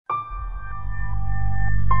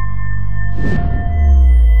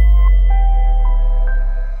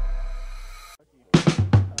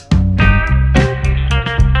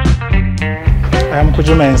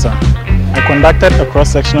Mensa. I conducted a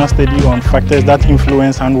cross-sectional study on factors that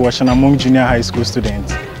influence hand washing among junior high school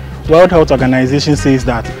students. World Health Organization says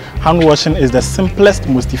that hand washing is the simplest,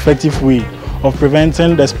 most effective way of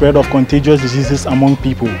preventing the spread of contagious diseases among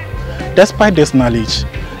people. Despite this knowledge,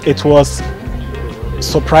 it was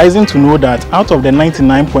surprising to know that out of the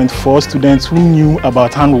 99.4 students who knew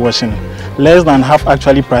about hand washing, less than half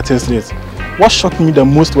actually practiced it. What shocked me the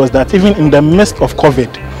most was that even in the midst of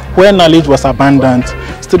COVID, where knowledge was abundant,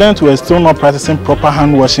 students were still not practicing proper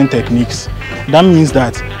hand washing techniques. That means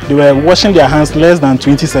that they were washing their hands less than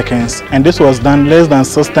 20 seconds, and this was done less than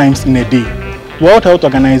 6 times in a day. World Health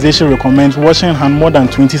Organization recommends washing hand more than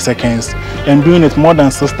 20 seconds and doing it more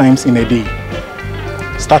than 6 times in a day.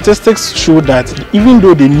 Statistics show that even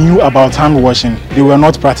though they knew about hand washing, they were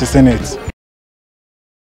not practicing it.